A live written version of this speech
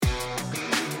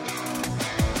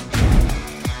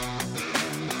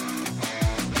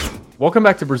Welcome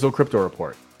back to Brazil Crypto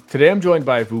Report. Today I'm joined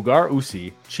by Vugar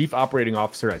Usi, Chief Operating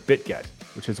Officer at Bitget,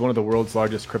 which is one of the world's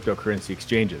largest cryptocurrency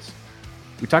exchanges.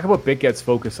 We talk about Bitget's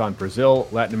focus on Brazil,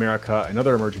 Latin America, and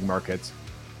other emerging markets,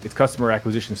 its customer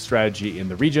acquisition strategy in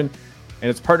the region, and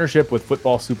its partnership with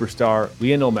football superstar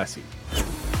Lionel Messi.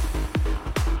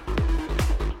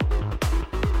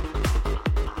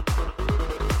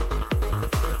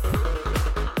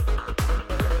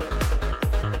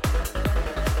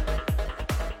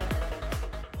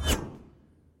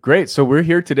 Great. So we're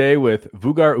here today with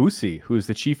Vugar Usi, who is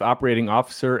the Chief Operating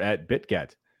Officer at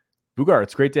Bitget. Vugar,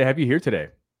 it's great to have you here today.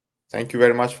 Thank you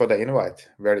very much for the invite.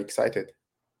 Very excited.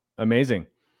 Amazing.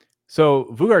 So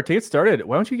Vugar, to get started,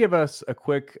 why don't you give us a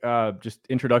quick just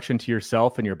introduction to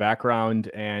yourself and your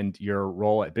background and your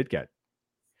role at Bitget?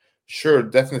 Sure,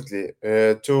 definitely.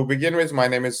 To begin with, my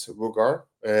name is Vugar.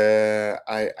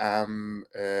 I am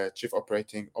Chief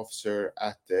Operating Officer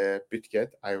at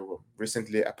Bitget. I was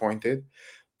recently appointed.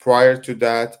 Prior to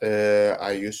that,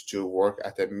 I used to work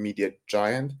at a media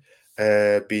giant,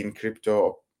 being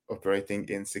crypto operating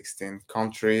in 16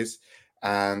 countries,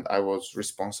 and I was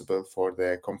responsible for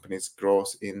the company's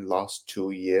growth in last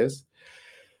 2 years.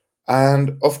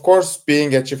 And of course,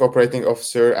 being a chief operating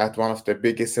officer at one of the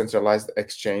biggest centralized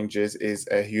exchanges is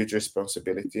a huge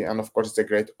responsibility. And of course, it's a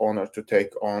great honor to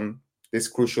take on this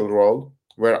crucial role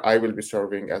where I will be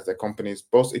serving as the company's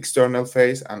both external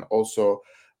face and also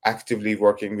actively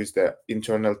working with the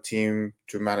internal team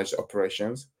to manage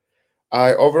operations.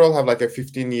 I overall have like a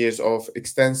 15 years of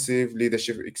extensive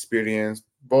leadership experience,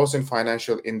 both in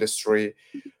financial industry,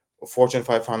 Fortune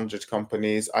 500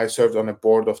 companies. I served on a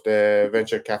board of the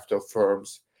venture capital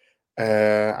firms.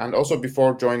 And also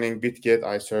before joining Bitget,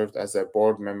 I served as a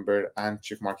board member and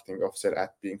chief marketing officer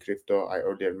at Being Crypto, I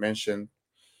earlier mentioned.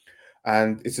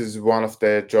 And this is one of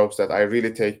the jobs that I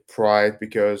really take pride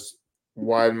because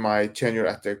while my tenure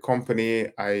at the company,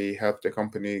 I helped the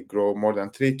company grow more than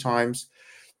 3 times.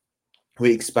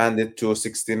 We expanded to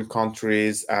 16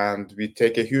 countries, and we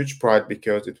take a huge pride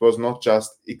because it was not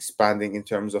just expanding in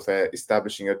terms of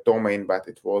establishing a domain, but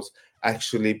it was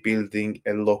actually building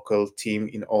a local team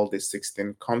in all these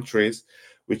 16 countries,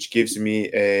 which gives me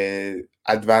an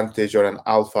advantage or an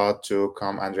alpha to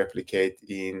come and replicate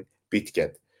in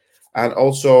Bitget. And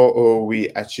also, we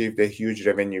achieved a huge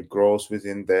revenue growth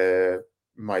within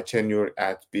my tenure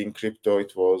at Being Crypto.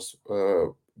 It was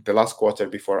the last quarter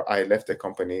before I left the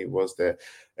company was the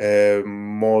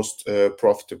most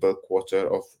profitable quarter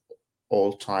of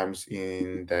all times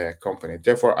in the company.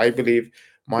 Therefore, I believe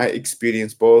my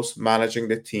experience both managing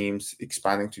the teams,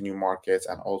 expanding to new markets,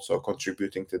 and also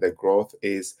contributing to the growth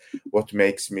is what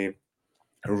makes me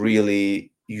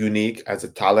really unique as a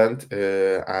talent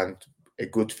and a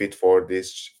good fit for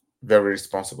this very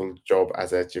responsible job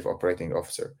as a chief operating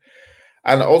officer.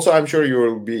 And also, I'm sure you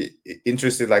will be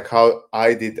interested, like how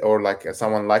I did, or like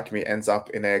someone like me ends up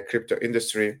in a crypto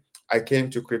industry. I came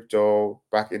to crypto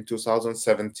back in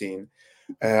 2017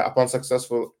 upon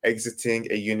successful exiting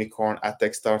a unicorn ad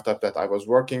tech startup that I was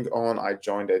working on. I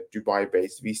joined a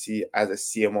Dubai-based VC as a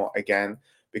CMO again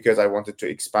because I wanted to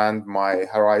expand my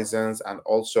horizons, and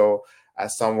also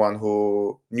as someone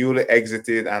who newly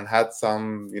exited and had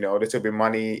some, little bit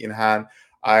money in hand,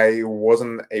 I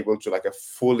wasn't able to like a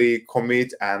fully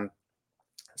commit and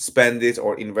spend it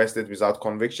or invest it without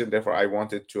conviction. Therefore, I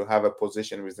wanted to have a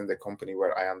position within the company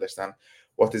where I understand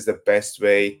what is the best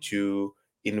way to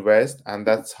invest. And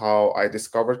that's how I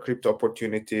discovered crypto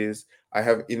opportunities. I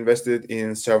have invested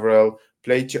in several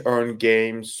play to earn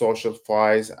games, social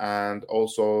files, and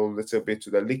also a little bit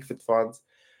to the liquid funds.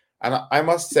 And I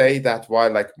must say that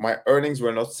while like my earnings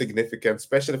were not significant,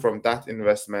 especially from that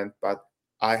investment, but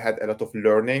I had a lot of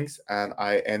learnings and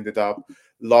I ended up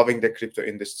loving the crypto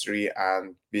industry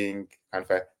and being kind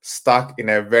of stuck in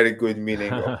a very good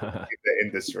meaning of the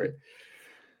industry.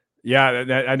 Yeah,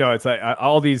 I know. It's like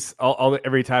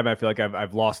every time I feel like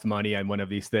I've lost money on one of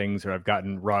these things, or I've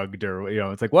gotten rugged, or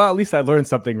it's like, well, at least I learned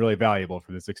something really valuable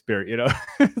from this experience.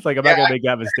 It's like I'm not gonna make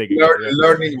that mistake again.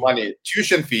 Learning money,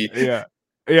 tuition fee.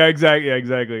 Yeah,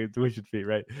 exactly. Tuition fee,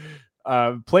 right?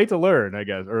 Play to learn, I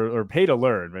guess, or pay to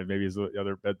learn. Right? Maybe is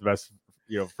the best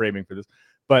framing for this.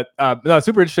 But no,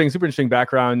 super interesting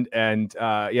background, and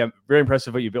very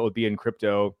impressive what you built with Be in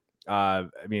Crypto. I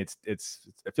mean, it's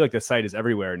I feel like the site is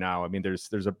everywhere now. I mean,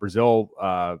 there's a Brazil,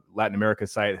 Latin America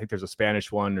site. I think there's a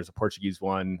Spanish one, there's a Portuguese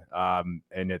one,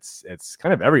 and it's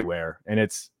kind of everywhere. And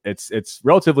it's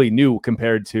relatively new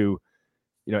compared to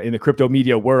in the crypto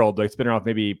media world. Like, it's been around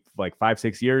maybe like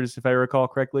 5-6 years, if I recall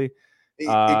correctly.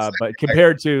 Exactly. But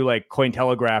compared to like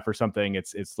Cointelegraph or something,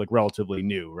 it's like relatively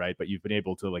new, right? But you've been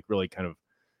able to like really kind of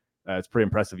it's pretty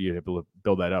impressive you're able to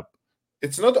build that up.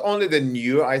 It's not only the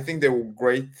new. I think the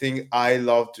great thing I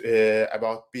loved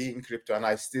about being crypto, and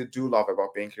I still do love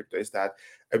about being crypto, is that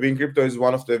being crypto is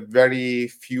one of the very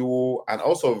few and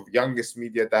also youngest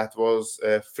media that was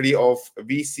free of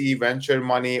VC venture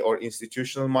money or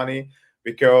institutional money.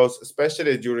 Because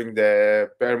especially during the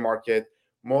bear market,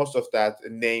 most of that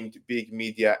named big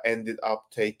media ended up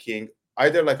taking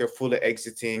either like a fully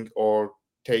exiting or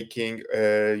taking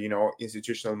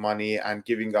institutional money and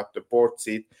giving up the board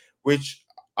seat, which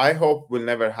I hope will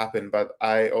never happen, but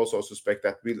I also suspect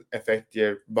that will affect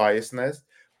their biasness.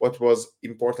 What was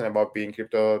important about being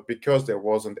crypto, because there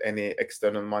wasn't any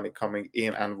external money coming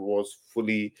in and was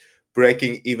fully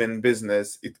breaking even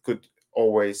business, it could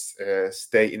always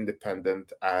stay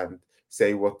independent and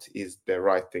say what is the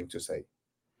right thing to say.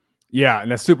 Yeah,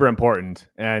 and that's super important.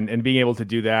 And being able to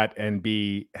do that and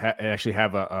actually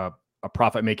have a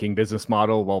profit making business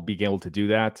model while being able to do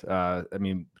that. I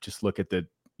mean, just look at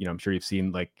I'm sure you've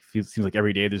seen it seems like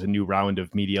every day there's a new round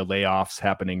of media layoffs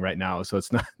happening right now. So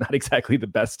it's not exactly the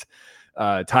best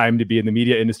time to be in the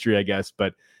media industry, I guess.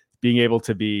 But being able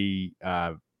to be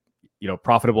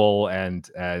profitable and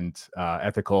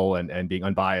ethical and being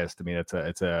unbiased. I mean,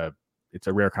 it's a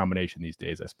rare combination these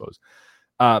days, I suppose.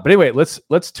 But anyway,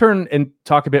 let's turn and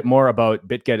talk a bit more about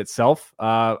Bitget itself.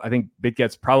 I think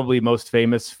Bitget's probably most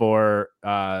famous for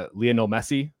Lionel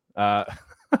Messi. I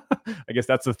guess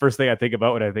that's the first thing I think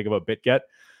about when I think about Bitget.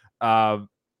 But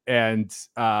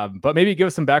maybe give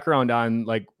us some background on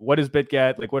like what is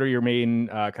Bitget, like what are your main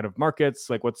kind of markets,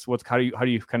 like what's how do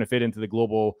you kind of fit into the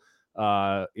global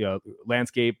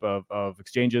landscape of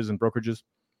exchanges and brokerages?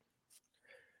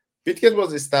 Bitget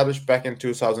was established back in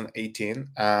 2018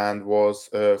 and was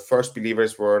first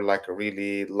believers were like a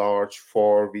really large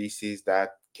four VCs that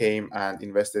came and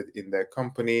invested in the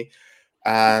company.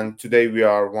 And today we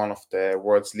are one of the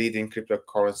world's leading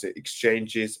cryptocurrency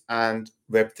exchanges and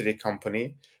Web3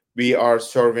 company. We are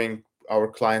serving our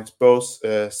clients both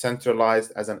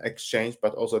centralized as an exchange,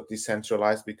 but also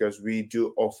decentralized because we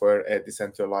do offer a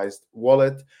decentralized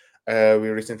wallet. We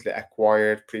recently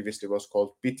acquired, previously was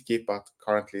called Bitget, but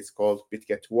currently it's called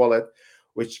Bitget Wallet,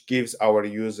 which gives our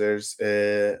users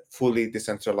fully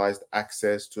decentralized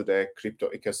access to the crypto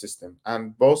ecosystem.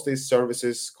 And both these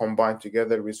services combined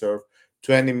together, we serve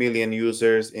 20 million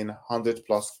users in 100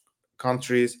 plus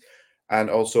countries. And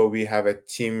also, we have a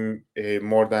team,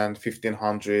 more than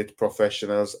 1,500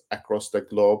 professionals across the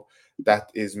globe that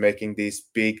is making this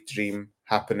big dream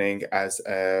happening as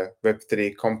a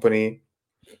Web3 company.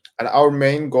 And our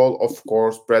main goal, of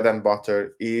course, bread and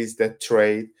butter, is the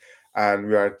trade. And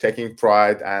we are taking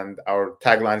pride, and our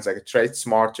tagline is like trade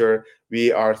smarter.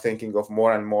 We are thinking of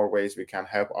more and more ways we can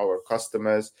help our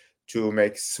customers to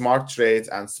make smart trades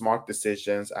and smart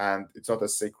decisions. And it's not a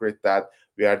secret that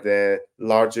we are the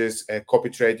largest copy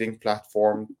trading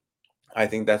platform. I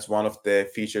think that's one of the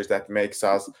features that makes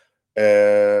us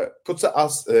puts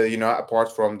us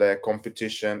apart from the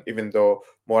competition, even though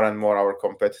more and more our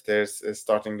competitors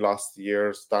starting last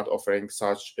year start offering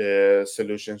such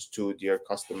solutions to their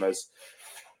customers.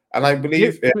 And I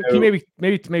believe Can you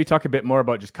maybe talk a bit more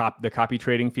about just the copy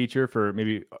trading feature for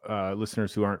maybe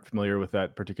listeners who aren't familiar with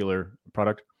that particular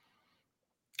product?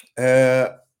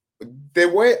 The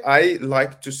way I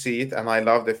like to see it, and I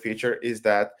love the feature, is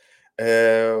that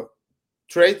uh,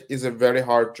 trade is a very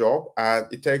hard job and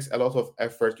it takes a lot of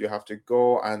effort. You have to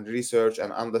go and research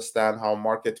and understand how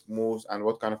market moves and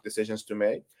what kind of decisions to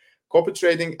make. Copy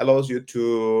trading allows you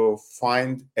to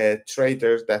find a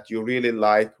trader that you really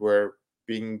like, where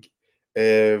being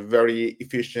very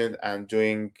efficient and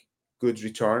doing good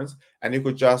returns, and you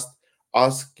could just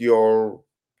ask your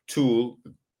tool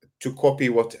to copy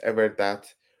whatever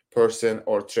that person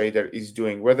or trader is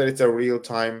doing, whether it's a real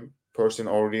time person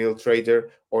or real trader,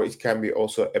 or it can be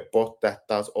also a bot that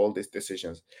does all these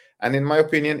decisions. And in my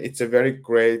opinion, it's a very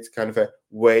great kind of a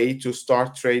way to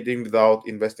start trading without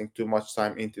investing too much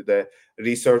time into the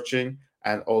researching,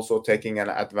 and also taking an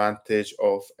advantage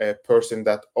of a person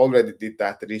that already did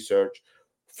that research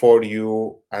for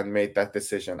you and made that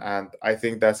decision. And I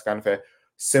think that's kind of a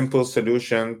simple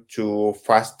solution to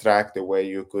fast track the way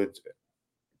you could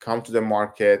come to the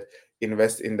market,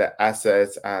 invest in the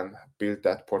assets, and build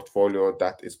that portfolio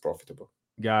that is profitable.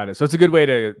 Got it. So it's a good way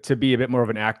to be a bit more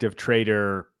of an active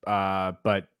trader,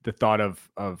 but the thought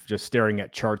of just staring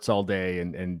at charts all day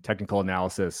and technical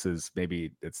analysis is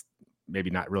it's maybe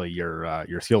not really your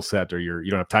skill set, or you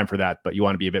don't have time for that, but you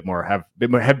want to be a bit more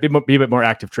be a bit more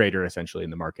active trader essentially in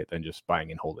the market than just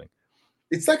buying and holding.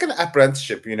 It's like an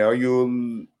apprenticeship,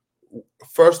 you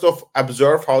first off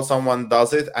observe how someone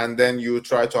does it, and then you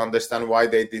try to understand why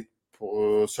they did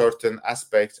certain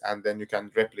aspects, and then you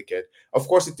can replicate. Of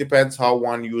course, it depends how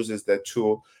one uses the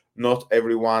tool. Not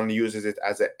everyone uses it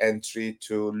as an entry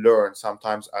to learn.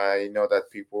 Sometimes I know that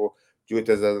people do it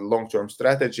as a long-term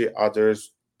strategy.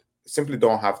 Others simply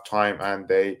don't have time and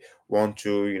they want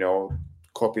to,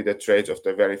 copy the trades of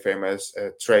the very famous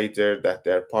trader that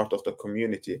they're part of the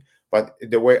community. But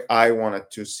the way I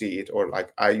wanted to see it, or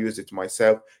like I use it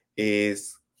myself,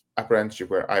 is apprenticeship,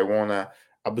 where I want to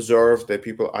observe the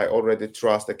people I already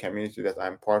trust, the community that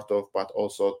I'm part of, but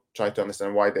also try to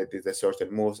understand why they did a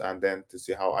certain moves, and then to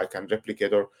see how I can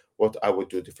replicate or what I would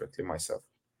do differently myself.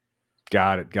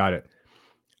 Got it.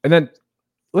 And then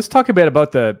let's talk a bit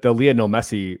about the Lionel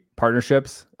Messi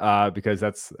partnerships, because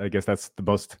I guess that's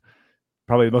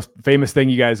probably the most famous thing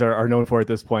you guys are known for at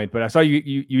this point. But I saw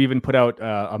you even put out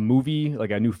a movie,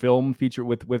 like a new film feature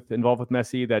with involved with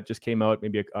Messi that just came out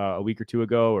maybe a week or two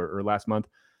ago or last month.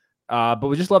 But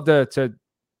we just love to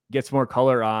get some more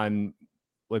color on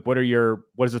like what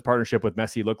does this partnership with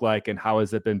Messi look like, and how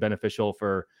has it been beneficial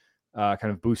for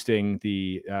kind of boosting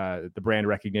the brand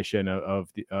recognition of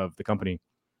the company.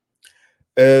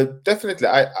 Definitely,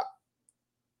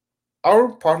 our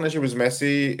partnership with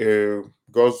Messi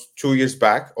goes 2 years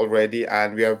back already,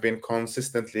 and we have been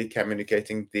consistently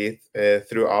communicating this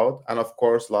throughout. And of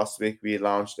course, last week we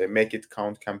launched a Make It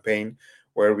Count campaign,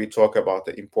 where we talk about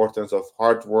the importance of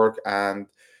hard work, and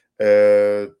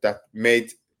that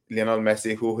made Lionel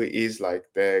Messi who he is, like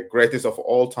the greatest of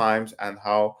all times, and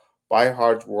how by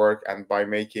hard work and by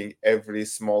making every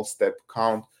small step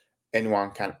count,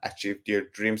 anyone can achieve their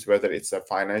dreams, whether it's a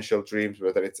financial dreams,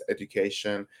 whether it's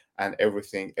education, and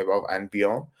everything above and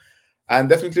beyond. And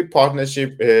definitely,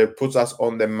 partnership puts us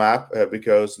on the map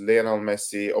because Lionel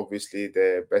Messi, obviously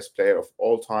the best player of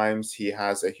all times, he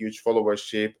has a huge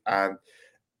followership, and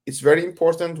it's very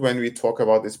important when we talk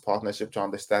about this partnership to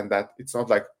understand that it's not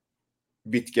like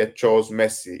Bitget chose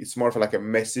Messi. It's more of like a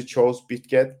Messi chose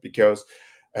Bitget, because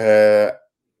uh,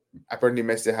 apparently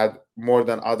Messi had more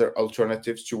than other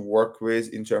alternatives to work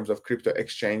with in terms of crypto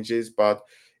exchanges. But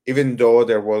even though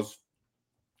there was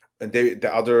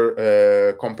the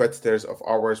other competitors of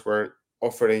ours were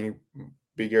offering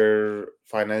bigger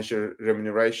financial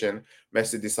remuneration,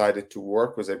 Messi decided to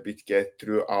work with a Bitget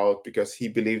throughout because he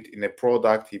believed in the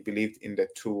product, he believed in the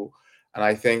tool. And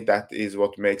I think that is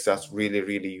what makes us really,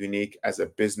 really unique as a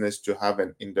business, to have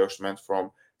an endorsement from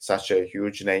such a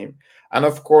huge name. And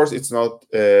of course, it's not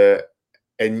a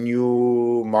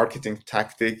new marketing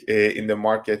tactic in the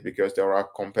market, because there are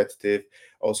competitive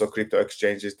also crypto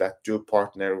exchanges that do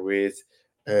partner with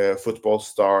football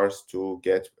stars to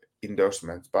get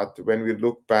endorsements. But when we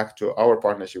look back to our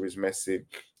partnership with Messi,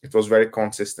 it was very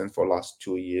consistent for last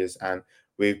 2 years, and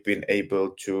we've been able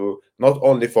to not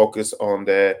only focus on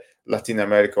the Latin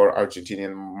America or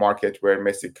Argentinian market where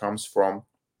Messi comes from,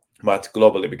 but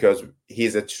globally, because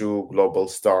he's a true global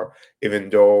star. Even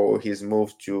though his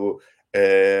move to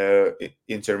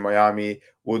Inter Miami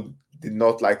did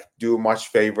not like do much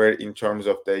favor in terms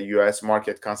of the US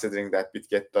market, considering that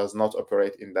Bitget does not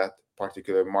operate in that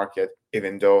particular market.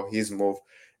 Even though his move,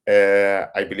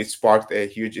 I believe, sparked a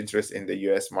huge interest in the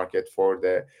US market for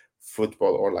the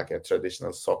football, or like a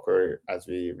traditional soccer as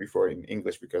we refer in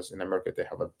English, because in America they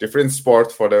have a different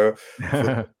sport for the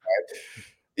football.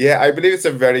 Yeah, I believe it's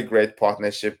a very great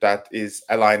partnership that is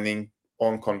aligning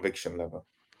on conviction level.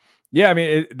 Yeah, I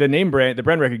mean the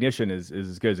brand recognition is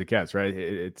as good as it gets, right?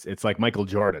 It's like Michael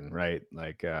Jordan, right?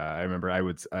 Like I remember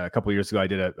a couple of years ago I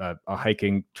did a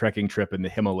hiking trekking trip in the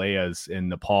Himalayas in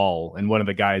Nepal, and one of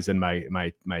the guys in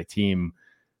my team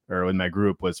or in my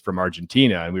group was from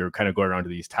Argentina, and we were kind of going around to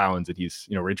these towns, and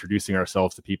we're introducing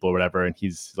ourselves to people or whatever, and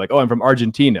he's like, "Oh, I'm from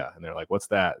Argentina," and they're like, "What's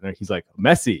that?" And he's like,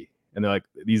 "Messi." And they're like,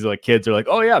 these are like kids are like,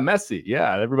 "Oh yeah, Messi."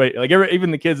 Yeah, everybody like even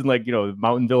the kids in like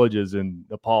mountain villages in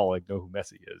Nepal like know who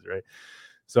Messi is, right?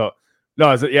 So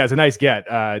no, it's a nice get,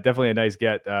 definitely a nice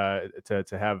get to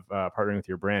have partnering with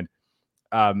your brand.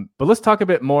 But let's talk a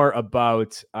bit more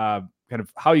about kind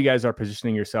of how you guys are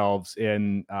positioning yourselves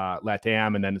in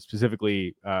LATAM, and then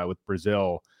specifically with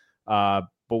Brazil. But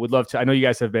would love to. I know you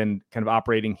guys have been kind of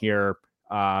operating here,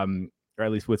 or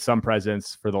at least with some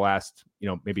presence for the last,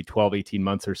 maybe 12, 18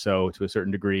 months or so to a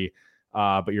certain degree.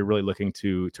 But you're really looking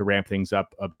to ramp things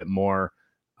up a bit more.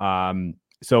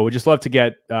 So we'd just love to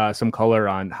get some color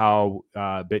on how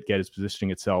Bitget is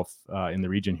positioning itself in the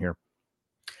region here.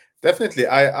 Definitely.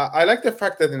 I like the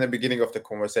fact that in the beginning of the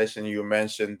conversation you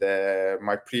mentioned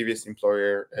my previous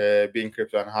employer being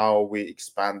crypto, and how we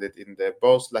expanded in the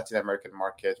both Latin American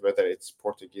market, whether it's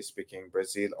Portuguese speaking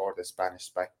Brazil or the Spanish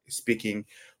speaking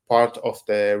part of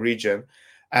the region.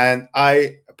 And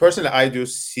I personally, I do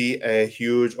see a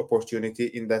huge opportunity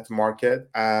in that market.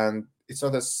 And it's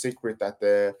not a secret that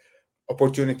the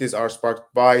opportunities are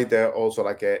sparked by the also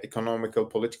like a economical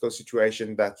political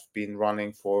situation that's been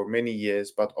running for many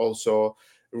years, but also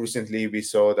recently we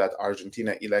saw that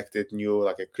Argentina elected new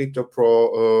like a crypto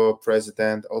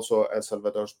president. Also El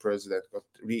Salvador's president got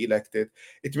re-elected.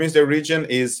 It means the region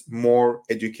is more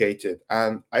educated.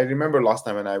 And I remember last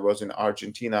time when I was in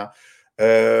Argentina,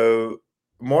 uh,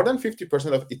 more than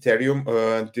 50% of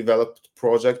Ethereum developed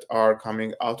projects are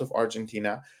coming out of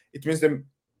Argentina. It means the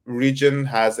region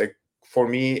has a, for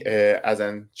me, as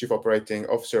a chief operating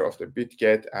officer of the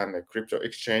Bitget and a crypto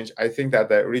exchange, I think that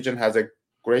the region has a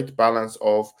great balance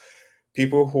of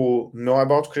people who know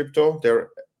about crypto, they're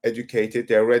educated,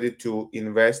 they're ready to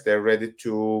invest, they're ready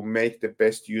to make the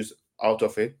best use out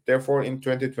of it. Therefore, in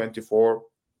 2024,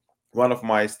 one of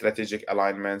my strategic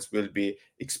alignments will be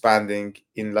expanding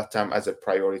in Latam as a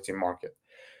priority market.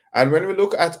 And when we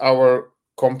look at our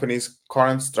company's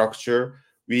current structure,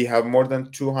 we have more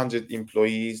than 200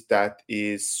 employees that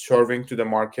is serving to the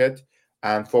market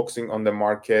and focusing on the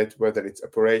market, whether it's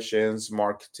operations,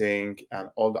 marketing, and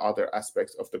all the other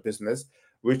aspects of the business,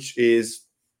 which is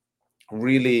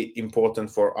really important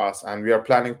for us. And we are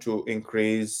planning to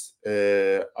increase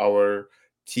our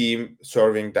team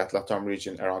serving that Latam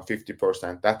region around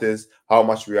 50%. That is how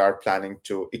much we are planning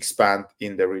to expand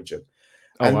in the region.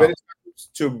 Oh And when wow. it comes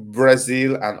to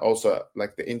Brazil and also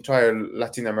like the entire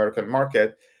Latin American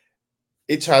market,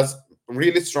 it has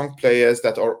really strong players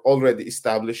that are already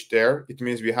established there. It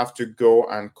means we have to go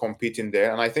and compete in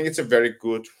there. And I think it's a very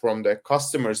good from the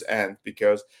customer's end,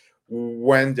 because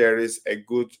when there is a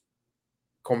good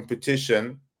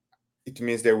competition, it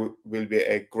means there will be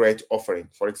a great offering.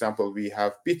 For example, we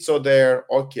have Bitso there,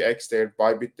 OKX there,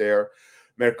 Bybit there,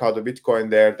 Mercado Bitcoin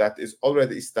there that is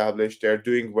already established. They're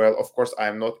doing well. Of course,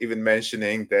 I'm not even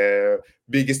mentioning the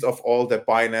biggest of all, the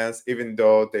Binance, even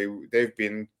though they've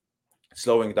been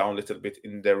slowing down a little bit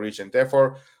in the region.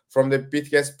 Therefore, from the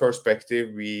Bitget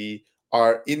perspective, we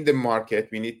are in the market.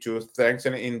 We need to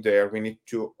strengthen in there. We need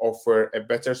to offer a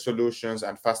better solutions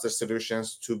and faster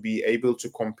solutions to be able to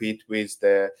compete with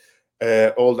the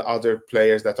all the other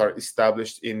players that are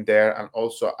established in there. And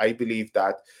also, I believe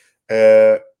that,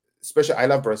 especially, I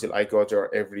love Brazil. I go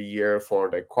there every year for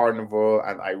the carnival,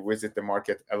 and I visit the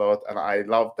market a lot. And I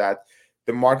love that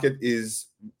the market is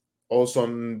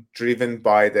also driven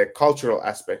by the cultural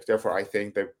aspect. Therefore, I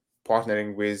think that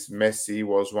partnering with Messi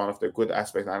was one of the good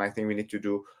aspects, and I think we need to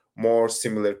do more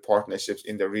similar partnerships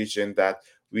in the region that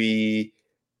we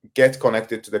get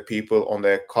connected to the people on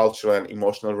the cultural and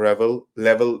emotional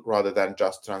level rather than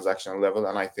just transactional level.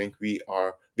 And I think we've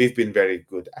been very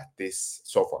good at this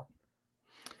so far.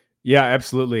 Yeah,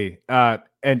 absolutely.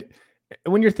 And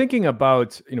when you're thinking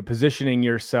about positioning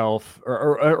yourself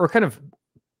or kind of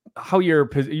how you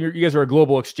guys are a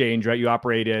global exchange, right? You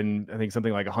operate in, I think,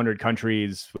 something like 100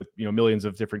 countries with millions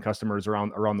of different customers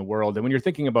around the world. And when you're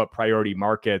thinking about priority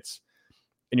markets,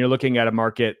 and you're looking at a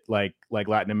market like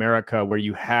Latin America, where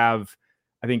you have,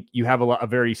 I think you have a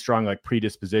very strong like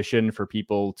predisposition for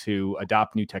people to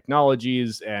adopt new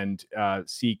technologies and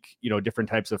seek different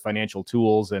types of financial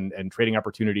tools and trading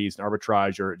opportunities and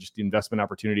arbitrage or just investment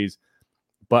opportunities,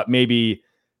 but maybe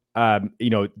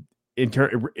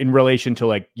in relation to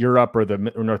like Europe or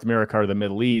North America or the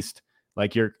Middle East,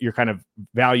 like your kind of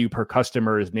value per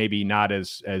customer is maybe not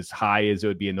as high as it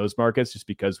would be in those markets, just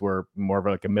because we're more of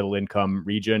like a middle income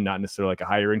region, not necessarily like a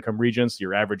higher income region. So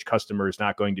your average customer is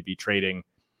not going to be trading,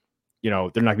 they're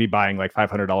not going to be buying like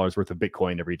 $500 worth of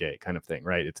Bitcoin every day kind of thing,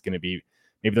 right? It's going to be,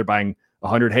 maybe they're buying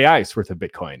 100 reais worth of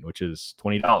Bitcoin, which is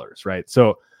 $20, right?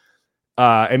 So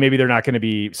and maybe they're not going to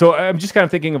be. So I'm just kind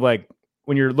of thinking of like,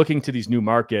 when you're looking to these new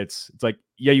markets, it's like,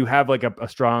 yeah, you have like a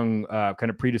strong kind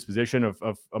of predisposition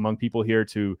of among people here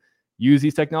to use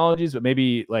these technologies, but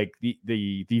maybe like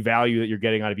the value that you're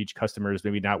getting out of each customer is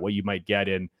maybe not what you might get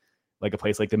in like a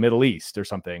place like the Middle East or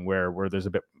something, where there's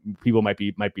a bit, people might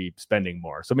be spending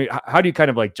more. So I mean, how do you kind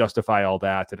of like justify all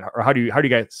that, or how do you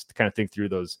guys kind of think through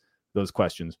those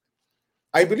questions?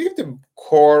 I believe the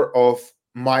core of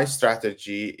my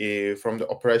strategy, from the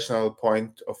operational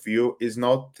point of view, is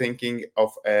not thinking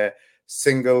of a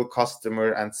single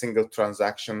customer and single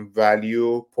transaction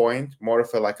value point, more of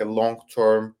a like a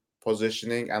long-term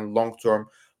positioning and long-term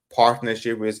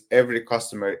partnership with every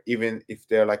customer, even if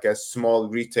they're like a small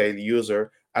retail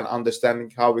user, and understanding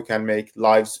how we can make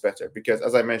lives better. Because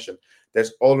as I mentioned,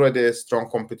 there's already a strong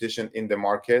competition in the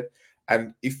market,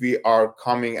 and if we are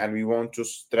coming and we want to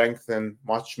strengthen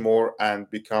much more and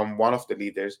become one of the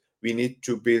leaders, we need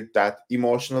to build that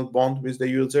emotional bond with the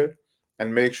user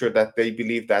and make sure that they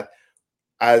believe that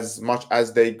as much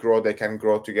as they grow, they can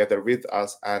grow together with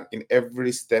us. And in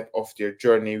every step of their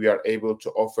journey, we are able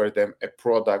to offer them a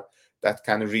product that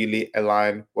can really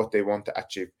align what they want to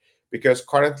achieve. Because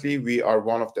currently we are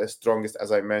one of the strongest,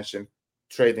 as I mentioned,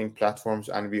 trading platforms,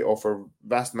 and we offer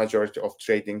vast majority of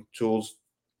trading tools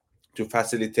to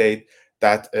facilitate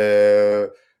that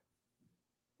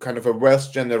kind of a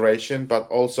wealth generation, but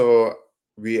also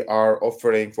we are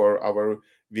offering for our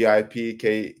VIP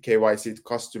KYC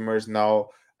customers now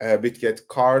a Bitget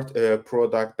card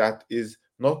product that is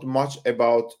not much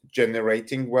about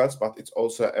generating wealth, but it's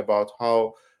also about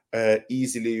how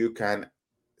easily you can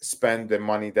spend the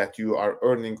money that you are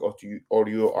earning or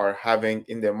you are having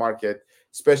in the market,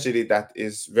 especially that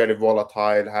is very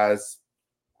volatile, has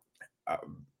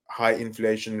high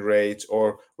inflation rates,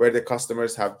 or where the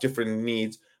customers have different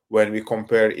needs when we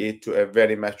compare it to a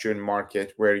very mature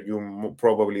market where you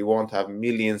probably won't have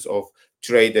millions of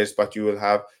traders, but you will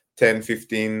have 10,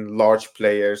 15 large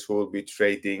players who will be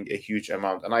trading a huge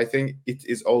amount. And I think it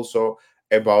is also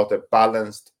about a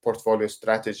balanced portfolio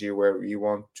strategy where we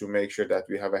want to make sure that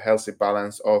we have a healthy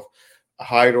balance of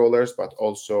high rollers, but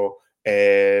also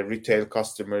retail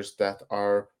customers that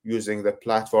are using the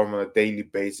platform on a daily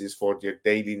basis for their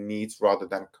daily needs rather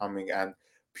than coming and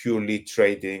purely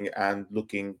trading and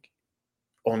looking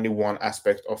only one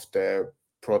aspect of the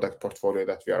product portfolio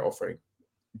that we are offering.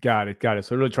 Got it. Got it.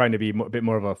 So really trying to be a bit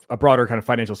more of a broader kind of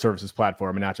financial services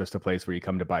platform and not just a place where you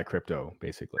come to buy crypto,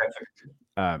 basically.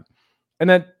 Um, and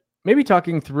then maybe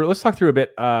let's talk through a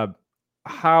bit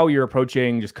how you're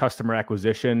approaching just customer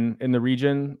acquisition in the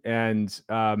region, and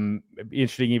it'd be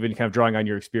interesting even kind of drawing on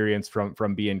your experience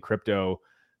from being crypto,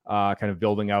 kind of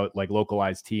building out like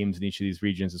localized teams in each of these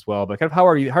regions as well. But kind of how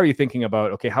are you thinking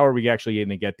about, okay, how are we actually going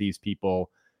to get these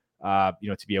people,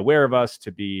 to be aware of us,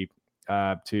 to be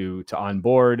to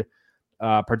onboard,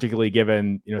 particularly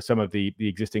given some of the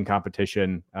existing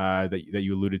competition that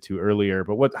you alluded to earlier.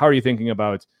 But how are you thinking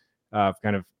about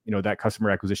kind of that customer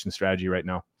acquisition strategy right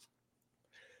now?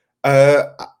 Uh,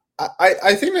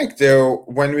 I think like there,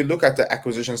 when we look at the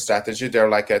acquisition strategy, there are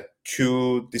like a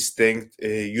two distinct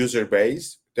user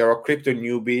base. There are crypto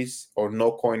newbies or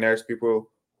no coiners, people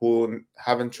who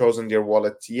haven't chosen their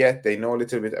wallet yet. They know a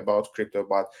little bit about crypto,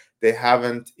 but they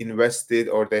haven't invested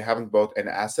or they haven't bought any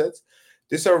assets.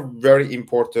 These are very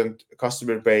important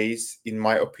customer base, in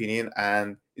my opinion,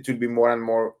 and it will be more and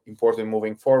more important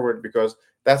moving forward because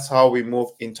that's how we move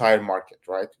entire market,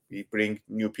 right? We bring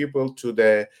new people to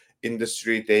the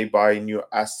industry, they buy new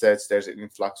assets, there's an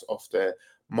influx of the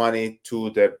money to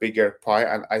the bigger pie,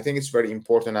 and I think it's very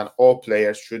important and all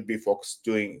players should be focus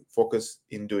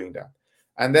in doing that.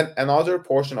 And then another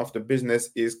portion of the business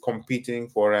is competing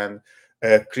for an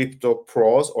crypto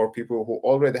pros or people who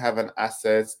already have an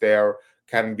assets. There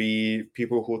can be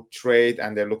people who trade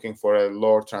and they're looking for a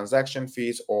lower transaction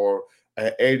fees, or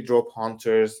airdrop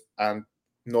hunters and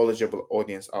knowledgeable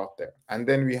audience out there. And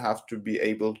then we have to be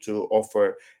able to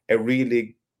offer a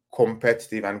really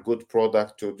competitive and good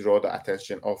product to draw the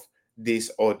attention of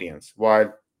this audience.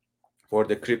 While for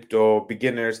the crypto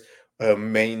beginners,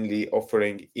 mainly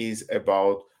offering is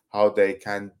about how they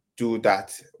can do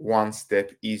that one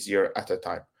step easier at a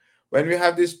time. When we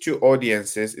have these two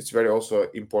audiences, it's very also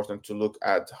important to look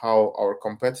at how our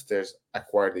competitors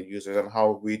acquire the users and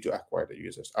how we do acquire the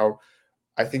users.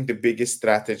 I think the biggest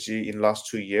strategy in last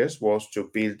 2 years was to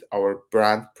build our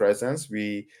brand presence.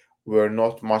 We were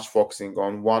not much focusing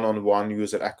on one-on-one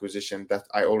user acquisition that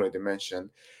I already mentioned,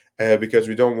 because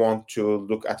we don't want to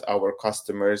look at our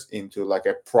customers into like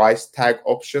a price tag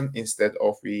option. Instead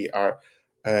of we are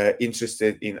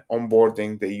interested in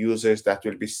onboarding the users that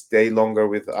will be stay longer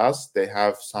with us. They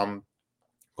have some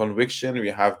conviction, we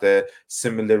have the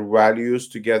similar values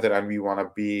together, and we want to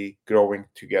be growing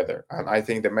together. And I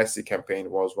think the Messi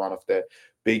campaign was one of the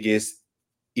biggest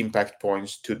impact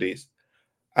points to this.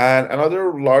 And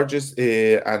another largest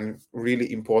and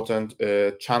really important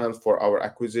channel for our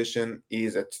acquisition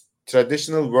is a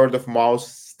traditional word of mouth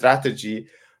strategy,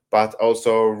 but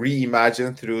also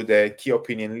reimagined through the key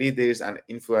opinion leaders and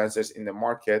influencers in the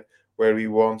market, where we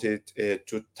wanted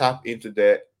to tap into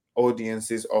the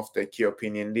audiences of the key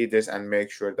opinion leaders and make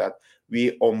sure that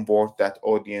we onboard that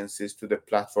audiences to the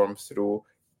platform through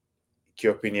key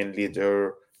opinion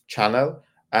leader channel.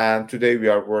 And today we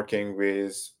are working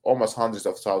with almost hundreds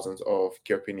of thousands of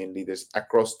key opinion leaders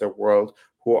across the world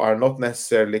who are not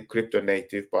necessarily crypto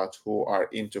native, but who are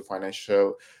into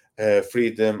financial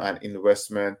freedom and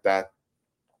investment, that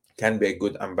can be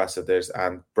good ambassadors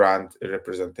and brand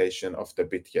representation of the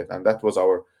Bitget. And that was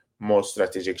our most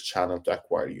strategic channel to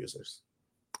acquire users.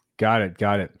 Got it.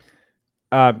 Got it.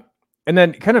 And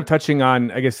then kind of touching on,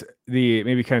 I guess, the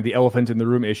maybe kind of the elephant in the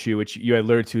room issue, which you had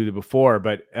alluded to before,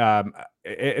 but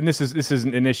and this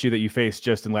isn't an issue that you face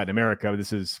just in Latin America.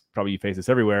 This is probably you face this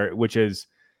everywhere, which is,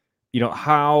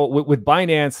 how with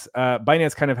Binance,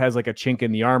 Binance kind of has like a chink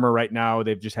in the armor right now.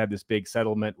 They've just had this big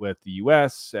settlement with the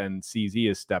U.S. and CZ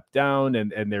has stepped down,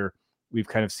 and we've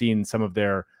kind of seen some of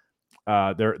their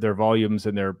volumes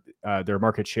and their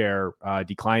market share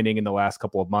declining in the last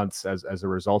couple of months as a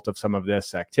result of some of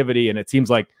this activity. And it seems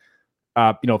like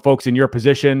folks in your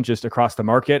position just across the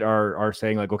market are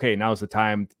saying like, okay, now's the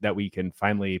time that we can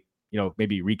finally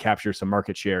maybe recapture some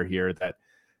market share here that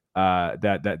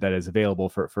is available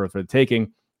for the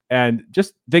taking. And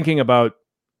just thinking about,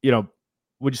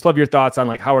 would just love your thoughts on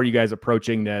like how are you guys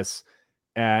approaching this?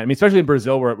 And I mean, especially in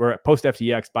Brazil, where post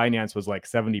FTX, Binance was like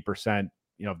 70%,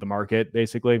 of the market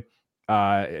basically.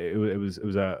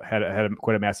 It had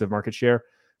quite a massive market share.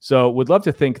 So would love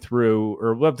to think through,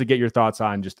 or love to get your thoughts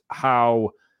on just how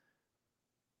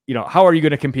are you going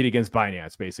to compete against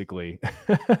Binance basically?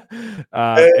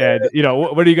 And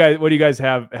what do you guys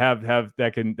have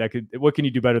what can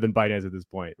you do better than Binance at this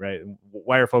point, right?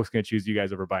 Why are folks going to choose you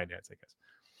guys over Binance, I guess?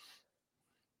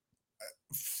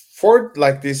 For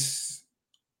like this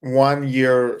 1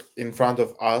 year in front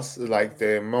of us, like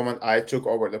the moment I took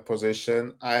over the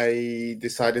position, I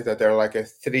decided that there are like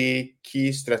three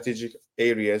key strategic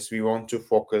areas we want to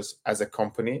focus as a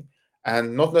company,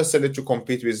 and not necessarily to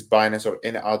compete with Binance or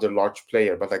any other large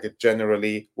player, but like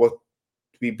generally what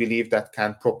we believe that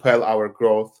can propel our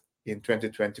growth in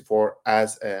 2024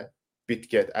 as a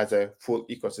Bitget, as a full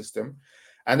ecosystem.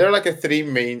 And there are like three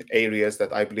main areas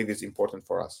that I believe is important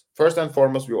for us. First and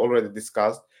foremost, we already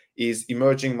discussed is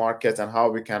emerging markets and how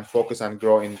we can focus and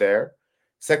grow in there.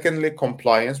 Secondly,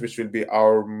 compliance, which will be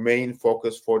our main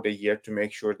focus for the year to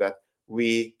make sure that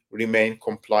we remain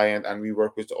compliant and we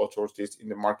work with the authorities in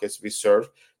the markets we serve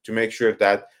to make sure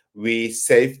that we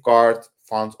safeguard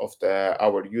funds of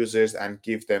our users and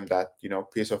give them that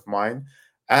peace of mind,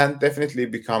 and definitely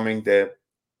becoming the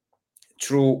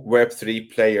true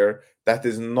Web3 player that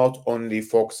is not only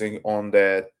focusing on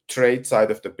the trade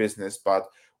side of the business, but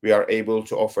we are able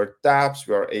to offer dApps,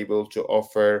 we are able to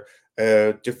offer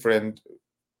different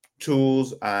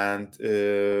tools and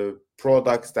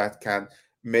products that can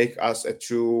make us a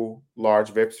true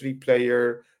large Web3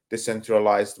 player,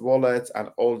 decentralized wallets, and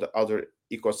all the other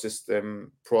ecosystem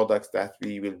products that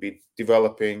we will be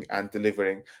developing and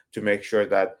delivering to make sure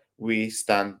that we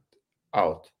stand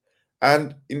out.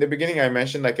 And in the beginning, I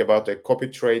mentioned like about the copy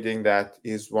trading. That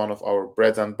is one of our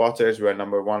bread and butters. We're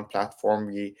number one platform.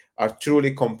 We are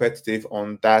truly competitive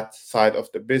on that side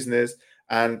of the business.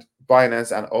 And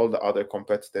Binance and all the other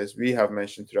competitors we have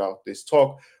mentioned throughout this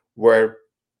talk were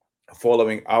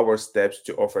following our steps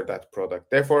to offer that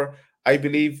product. Therefore, I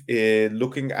believe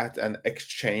looking at an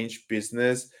exchange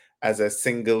business as a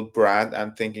single brand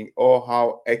and thinking, oh,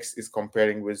 how X is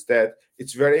comparing with that,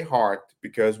 it's very hard,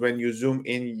 because when you zoom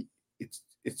in,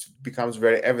 it becomes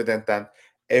very evident that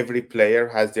every player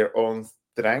has their own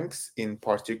strengths in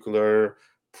particular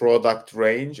product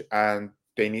range, and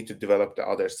they need to develop the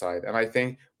other side. And I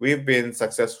think we've been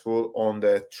successful on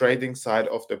the trading side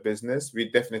of the business.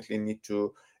 We definitely need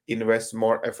to invest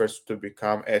more efforts to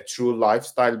become a true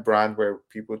lifestyle brand where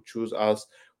people choose us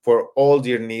for all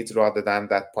their needs rather than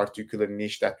that particular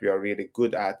niche that we are really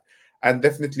good at. And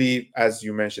definitely, as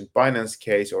you mentioned, Binance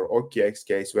case or OKX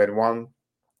case, when one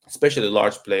especially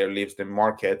large player leaves the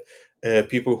market,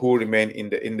 people who remain in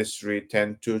the industry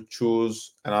tend to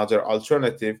choose another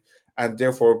alternative, and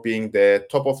therefore being the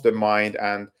top of the mind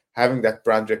and having that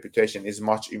brand reputation is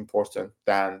much important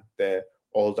than the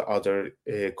all the other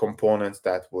components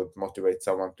that would motivate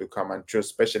someone to come and choose,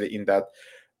 especially in that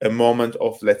a moment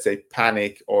of, let's say,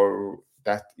 panic or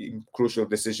that crucial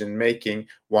decision making.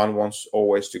 One wants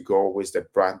always to go with the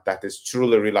brand that is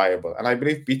truly reliable, and I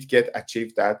believe Bitget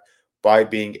achieved that by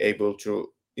being able to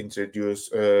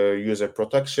introduce a user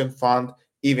protection fund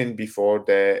even before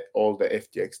all the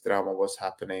FTX drama was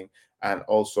happening. And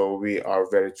also we are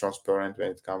very transparent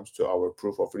when it comes to our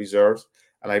proof of reserves.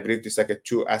 And I believe this like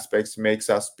two aspects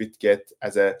makes us Bitget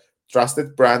as a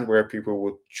trusted brand where people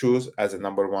would choose as a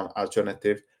number one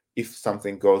alternative if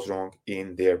something goes wrong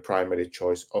in their primary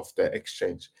choice of the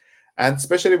exchange. And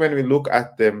especially when we look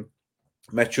at the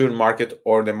mature market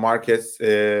or the markets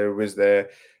with the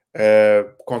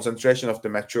concentration of the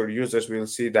mature users, we'll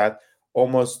see that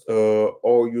almost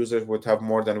all users would have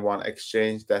more than one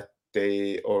exchange that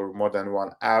they, or more than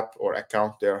one app or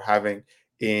account they're having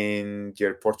in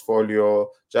their portfolio,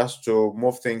 just to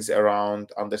move things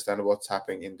around, understand what's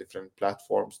happening in different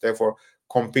platforms. Therefore,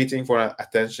 competing for an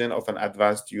attention of an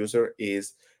advanced user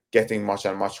is getting much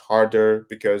and much harder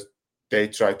because they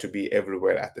try to be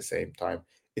everywhere at the same time.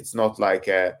 It's not like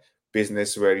a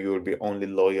business where you will be only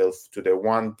loyal to the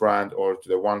one brand or to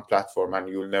the one platform and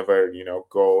you'll never,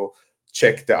 go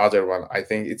check the other one. I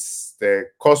think it's the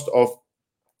cost of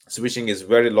switching is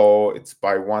very low. It's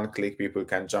by one click, people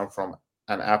can jump from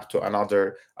an app to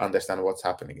another, understand what's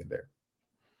happening in there.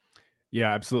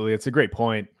 Yeah, absolutely. It's a great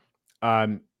point.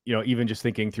 Even just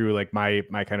thinking through like my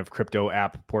kind of crypto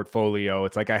app portfolio,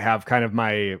 it's like I have kind of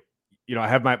my, I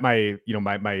have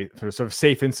my sort of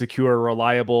safe and secure,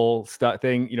 reliable stuff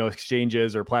thing,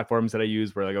 exchanges or platforms that I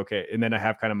use where like, okay. And then I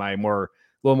have kind of my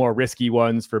little more risky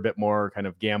ones for a bit more kind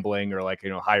of gambling or like,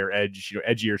 higher edge,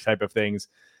 edgier type of things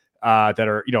that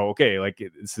are, okay, like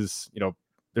this is,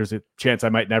 there's a chance I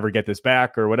might never get this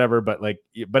back or whatever, but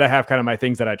I have kind of my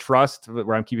things that I trust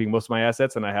where I'm keeping most of my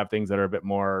assets, and I have things that are a bit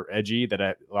more edgy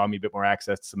that allow me a bit more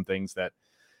access to some things that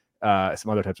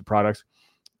some other types of products.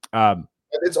 But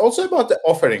it's also about the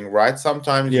offering, right?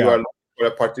 Sometimes you Yeah. are looking for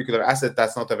a particular asset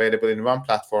that's not available in one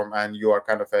platform, and you are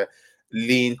kind of a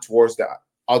lean towards the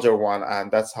other one, and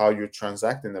that's how you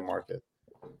transact in the market.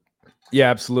 Yeah,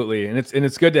 absolutely. And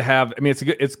it's good to have, I mean,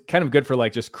 it's kind of good for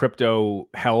like just crypto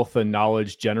health and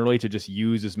knowledge generally to just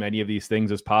use as many of these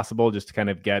things as possible, just to kind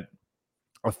of get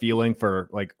a feeling for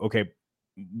like, okay,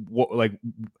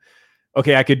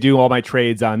 okay, I could do all my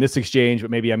trades on this exchange,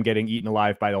 but maybe I'm getting eaten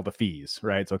alive by all the fees,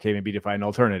 right? It's okay, maybe to find an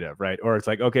alternative, right? Or it's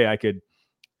like, okay, I could,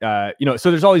 so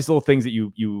there's all these little things that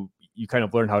you kind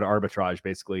of learn how to arbitrage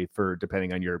basically for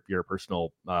depending on your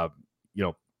personal,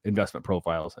 investment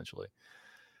profile essentially.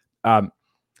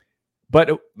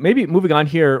 But maybe moving on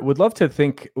here, would love to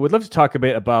talk a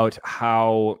bit about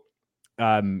how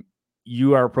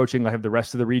you are approaching like the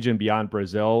rest of the region beyond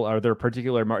Brazil. Are there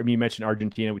particular? I mean, you mentioned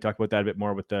Argentina. We talked about that a bit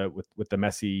more with the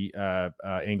Messi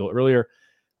angle earlier.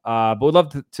 But would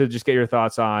love to just get your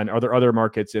thoughts on: are there other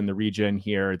markets in the region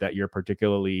here that you're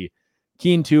particularly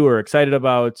keen to or excited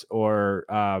about, or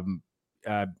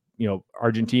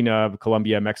Argentina,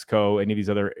 Colombia, Mexico, any of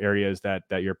these other areas that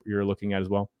you're looking at as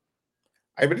well?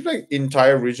 I believe like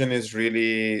entire region is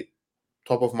really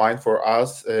top of mind for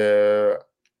us.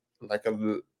 Like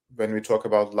when we talk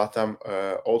about LATAM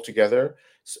altogether,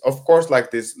 of course,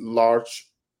 like these large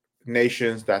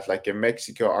nations that like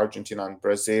Mexico, Argentina, and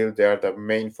Brazil, they are the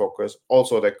main focus.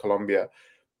 Also, the Colombia,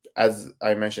 as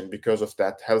I mentioned, because of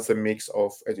that healthy mix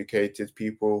of educated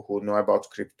people who know about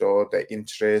crypto, the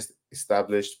interest,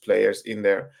 established players in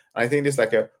there. I think there's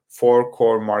like a four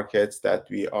core markets that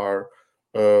we are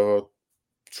uh,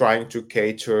 trying to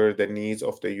cater the needs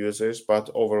of the users, but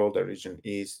overall the region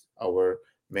is our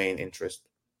main interest.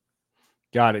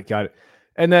 Got it. Got it.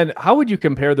 And then how would you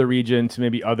compare the region to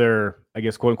maybe other, I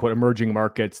guess, quote unquote, emerging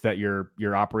markets that you're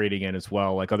operating in as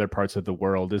well, like other parts of the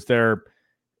world? Is there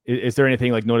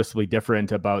anything like noticeably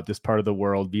different about this part of the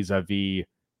world vis-a-vis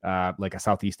like a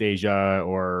Southeast Asia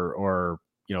or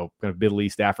kind of Middle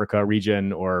East Africa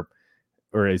region, or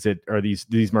are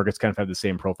these markets kind of have the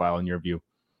same profile in your view?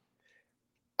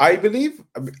 I believe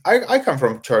I come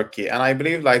from Turkey, and I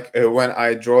believe like when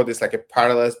I draw this like a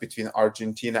parallels between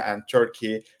Argentina and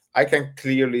Turkey, I can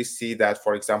clearly see that,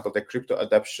 for example, the crypto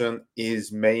adoption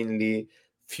is mainly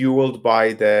fueled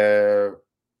by the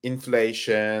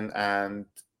inflation and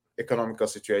economical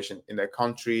situation in the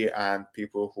country, and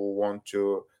people who want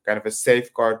to kind of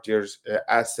safeguard their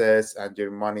assets and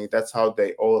their money. That's how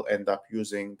they all end up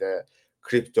using the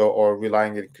crypto or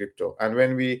relying in crypto. And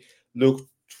when we look,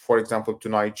 for example, to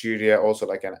Nigeria, also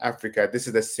like in Africa, this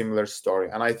is a similar story.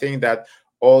 And I think that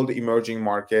all the emerging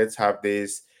markets have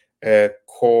this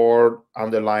core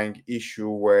underlying issue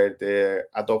where the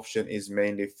adoption is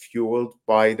mainly fueled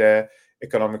by the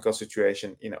economical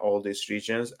situation in all these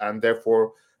regions. And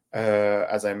therefore,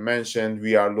 as I mentioned,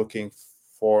 we are looking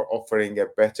for offering a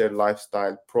better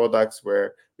lifestyle products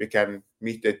where we can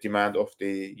meet the demand of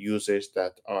the users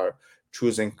that are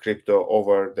choosing crypto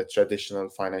over the traditional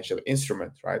financial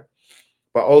instrument, right?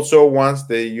 But also, once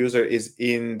the user is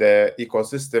in the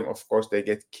ecosystem, of course, they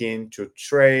get keen to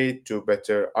trade, to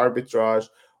better arbitrage,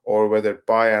 or whether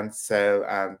buy and sell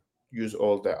and use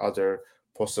all the other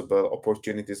possible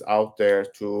opportunities out there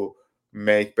to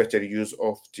make better use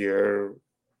of their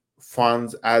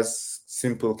funds, as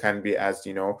simple can be as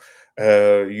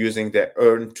using the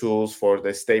earn tools for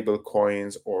the stable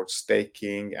coins or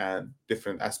staking and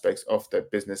different aspects of the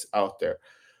business out there.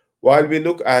 While we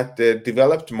look at the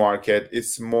developed market,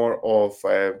 it's more of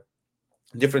a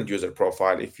different user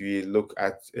profile. If you look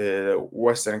at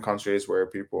Western countries where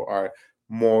people are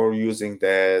more using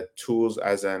the tools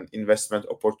as an investment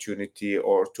opportunity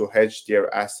or to hedge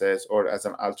their assets or as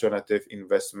an alternative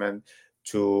investment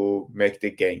to make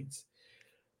the gains.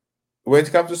 When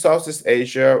it comes to Southeast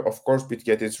Asia, of course,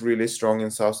 Bitget is really strong in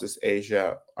Southeast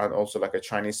Asia and also like a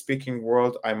Chinese speaking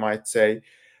world, I might say.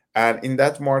 And in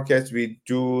that market, we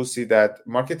do see that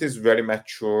market is very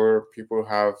mature. People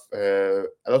have a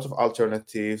lot of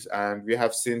alternatives, and we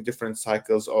have seen different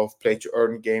cycles of play to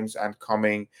earn games and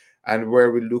coming. And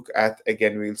where we look at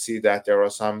again, we'll see that there are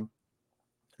some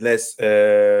less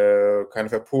kind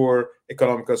of a poor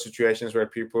economical situations where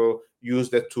people use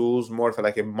the tools more for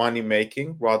like a money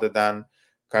making rather than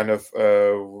kind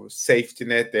of safety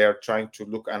net. They are trying to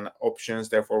look at options.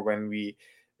 Therefore, when we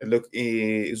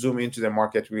zoom into the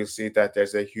market, we'll see that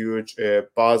there's a huge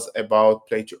buzz about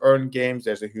play to earn games.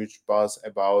 There's a huge buzz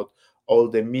about all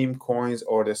the meme coins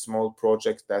or the small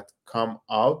projects that come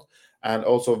out, and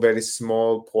also very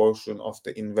small portion of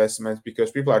the investment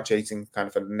because people are chasing kind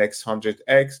of a next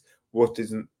 100x,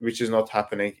 which is not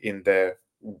happening in the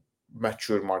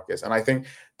mature markets. And I think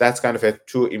that's kind of a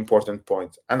two important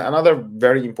point. And another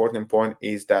very important point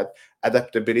is that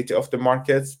adaptability of the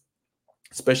markets,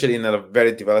 especially in a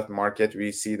very developed market.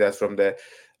 We see that from the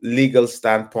legal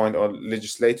standpoint or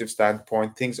legislative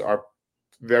standpoint, things are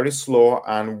very slow,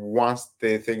 and once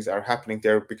the things are happening,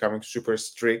 they're becoming super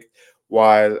strict.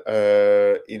 While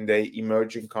in the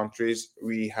emerging countries,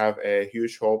 we have a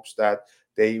huge hopes that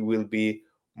they will be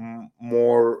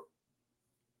more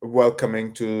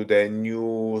welcoming to the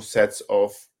new sets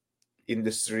of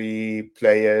industry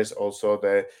players, also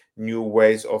the new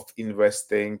ways of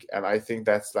investing. And I think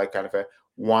that's like kind of a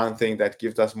one thing that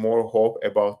gives us more hope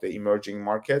about the emerging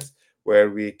markets,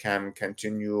 where we can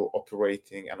continue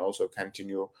operating and also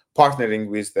continue partnering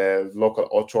with the local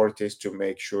authorities to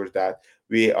make sure that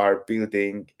we are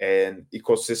building an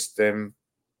ecosystem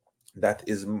that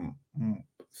is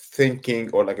thinking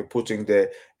or like putting the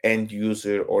end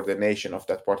user or the nation of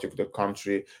that particular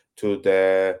country to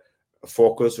the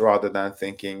focus, rather than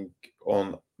thinking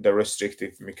on the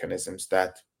restrictive mechanisms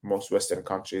that most Western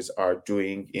countries are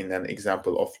doing in an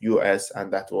example of US.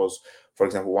 And that was, for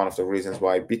example, one of the reasons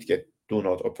why Bitget do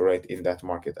not operate in that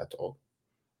market at all.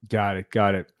 Got it.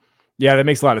 Got it. Yeah, that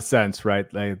makes a lot of sense,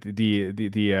 right? Like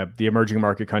the emerging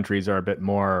market countries are a bit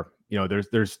more, they're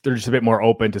just a bit more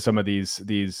open to some of these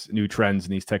new trends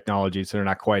and these technologies. So they're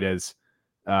not quite as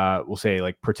we'll say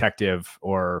like protective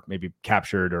or maybe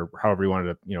captured or however you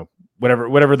wanted to,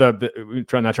 whatever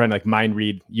not trying to like mind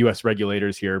read US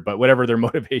regulators here, but whatever their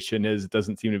motivation is, it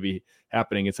doesn't seem to be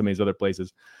happening in some of these other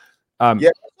places. Yeah,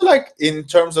 like in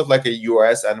terms of like a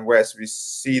US and West, we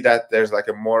see that there's like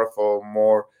a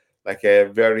more like a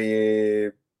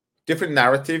very different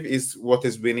narrative is what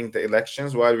is winning the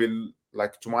elections. While we,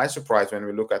 like, to my surprise, when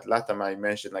we look at Latin, I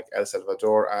mentioned like El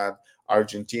Salvador and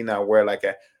Argentina, where like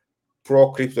a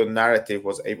pro crypto narrative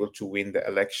was able to win the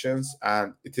elections.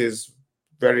 And it is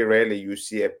very rarely you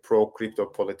see a pro crypto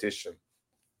politician,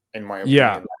 in my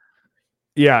Yeah. opinion.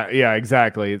 Yeah,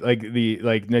 exactly. Like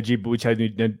Najib, which had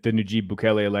the Najib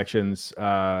Bukele elections.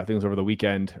 I think it was over the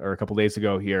weekend or a couple days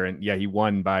ago here, and yeah, he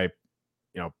won by,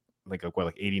 like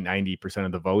 80-90%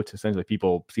 of the vote. Essentially,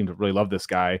 people seem to really love this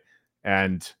guy,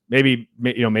 and maybe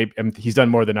he's done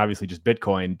more than obviously just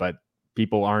Bitcoin, but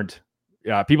people aren't.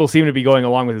 People seem to be going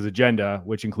along with his agenda,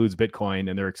 which includes Bitcoin,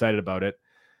 and they're excited about it.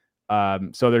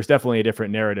 So there's definitely a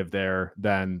different narrative there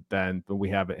than we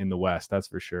have in the West. That's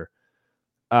for sure.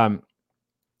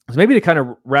 So maybe to kind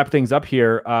of wrap things up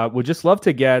here, would just love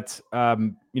to get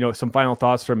some final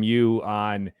thoughts from you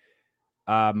on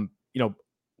um, you know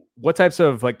what types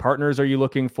of like partners are you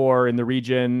looking for in the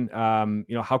region?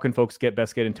 How can folks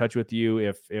best get in touch with you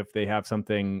if they have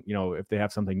something, if they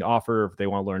have something to offer, if they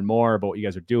want to learn more about what you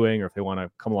guys are doing, or if they want to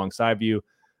come alongside you.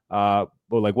 Well,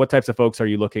 like what types of folks are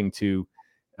you looking to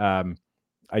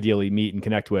ideally meet and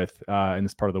connect with in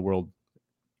this part of the world?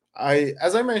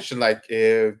 As I mentioned, like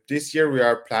this year we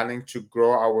are planning to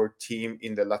grow our team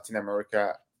in the Latin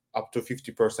America up to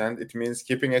 50%. It means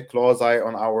keeping a close eye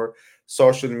on our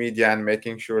social media and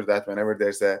making sure that whenever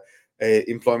there's a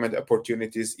employment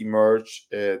opportunities emerge,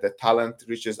 the talent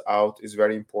reaches out is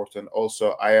very important.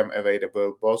 Also, I am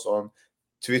available both on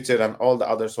Twitter and all the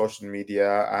other social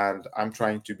media, and I'm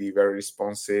trying to be very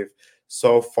responsive.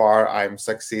 So far, I'm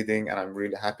succeeding, and I'm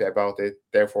really happy about it.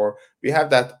 Therefore, we have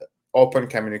that open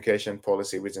communication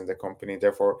policy within the company.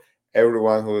 Therefore,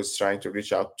 everyone who is trying to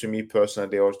reach out to me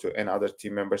personally or to any other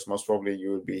team members, most probably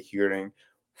you will be hearing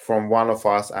from one of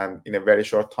us and in a very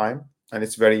short time. And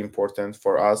it's very important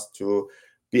for us to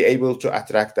be able to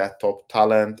attract that top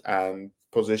talent and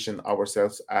position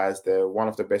ourselves as the one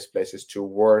of the best places to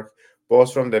work,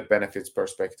 both from the benefits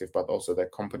perspective but also the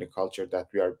company culture that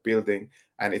we are building.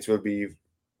 And it will be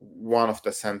one of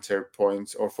the center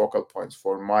points or focal points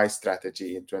for my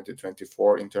strategy in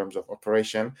 2024 in terms of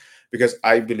operation, because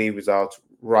I believe without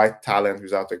right talent,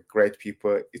 without a great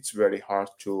people, it's very hard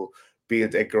to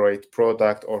build a great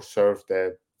product or serve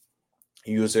the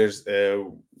users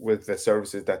with the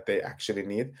services that they actually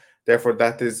need. Therefore,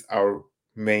 that is our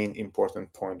main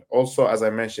important point. Also, as I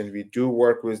mentioned, we do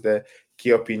work with the key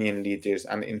opinion leaders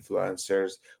and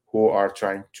influencers who are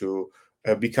trying to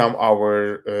become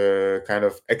our kind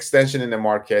of extension in the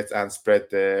market and spread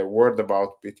the word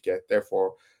about Bitget.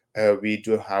 Therefore, we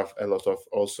do have a lot of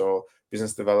also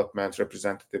business development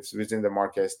representatives within the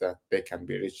markets that they can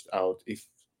be reached out if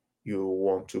you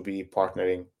want to be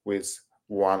partnering with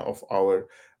one of our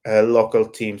local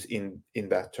teams in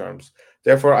that terms.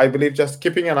 Therefore, I believe just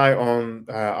keeping an eye on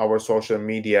our social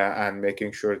media and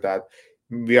making sure that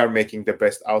we are making the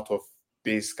best out of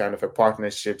these kind of a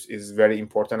partnerships is very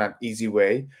important and easy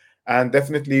way. And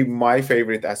definitely my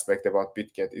favorite aspect about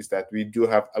Bitget is that we do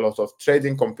have a lot of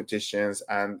trading competitions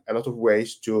and a lot of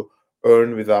ways to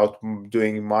earn without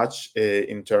doing much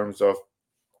in terms of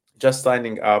just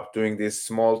signing up, doing this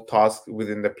small task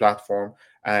within the platform,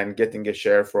 and getting a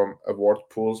share from award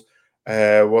pools.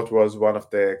 What was one of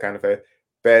the kind of a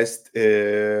best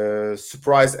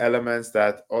surprise elements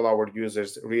that all our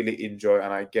users really enjoy,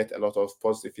 and I get a lot of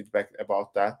positive feedback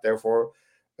about that. Therefore,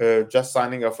 just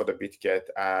signing up for the Bitget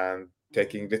and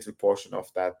taking little portion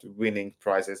of that winning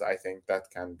prizes, I think that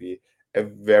can be a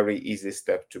very easy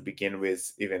step to begin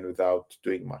with, even without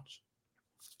doing much.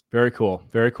 Very cool.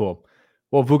 Very cool.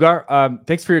 Well, Vugar,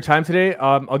 thanks for your time today.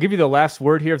 I'll give you the last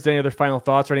word here. If there's any other final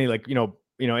thoughts or any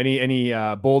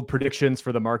any bold predictions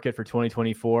for the market for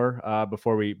 2024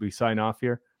 before we sign off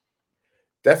here.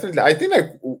 Definitely, I think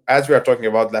like as we are talking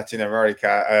about Latin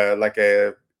America, like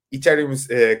a Ethereum's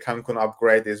Cancun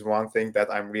upgrade is one thing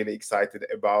that I'm really excited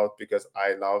about because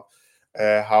I love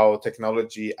how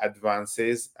technology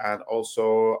advances, and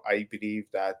also I believe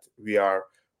that we are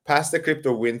past the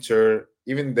crypto winter.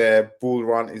 Even the bull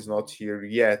run is not here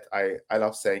yet. I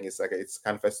love saying it's like it's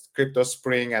kind of a crypto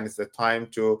spring, and it's the time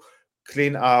to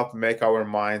clean up, make our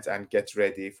minds, and get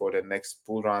ready for the next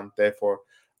bull run. Therefore,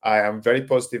 I am very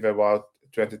positive about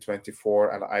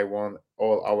 2024, and I want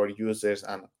all our users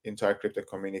and entire crypto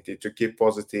community to keep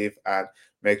positive and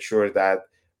make sure that,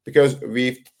 because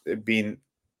we've been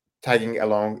tagging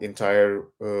along entire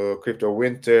crypto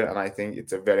winter, and I think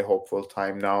it's a very hopeful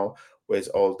time now with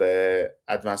all the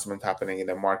advancement happening in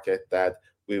the market, that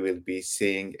we will be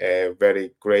seeing a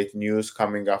very great news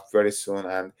coming up very soon,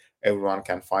 and everyone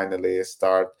can finally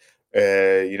start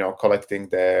collecting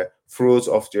the fruits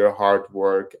of their hard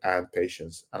work and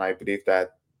patience. And I believe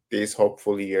that this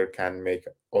hopeful year can make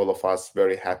all of us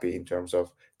very happy in terms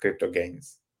of crypto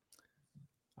gains.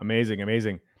 Amazing,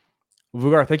 amazing.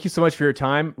 Vugar, thank you so much for your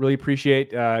time. Really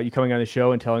appreciate you coming on the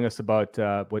show and telling us about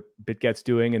what Bitget's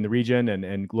doing in the region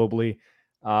and globally.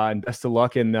 And best of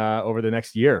luck in over the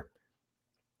next year.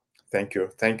 Thank you.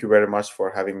 Thank you very much for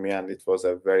having me. And it was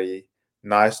a very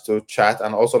nice to chat,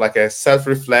 and also like a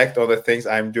self-reflect on the things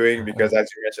I'm doing, because as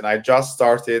you mentioned, I just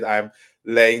started. I'm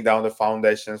laying down the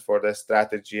foundations for the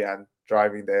strategy and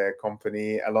driving the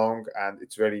company along. And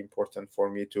it's very important for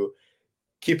me to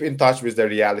keep in touch with the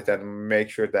reality and make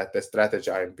sure that the strategy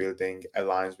I'm building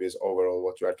aligns with overall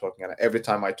what we are talking about. Every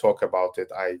time I talk about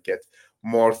it, I get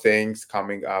more things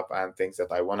coming up and things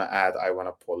that I want to add, I want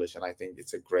to polish. And I think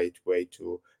it's a great way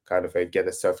to kind of get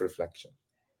a self-reflection.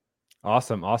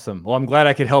 Awesome, awesome. Well, I'm glad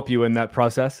I could help you in that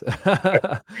process.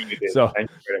 So,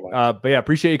 Thank you very much. but yeah,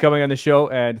 appreciate you coming on the show,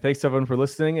 and thanks everyone for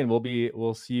listening. And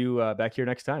we'll see you back here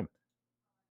next time.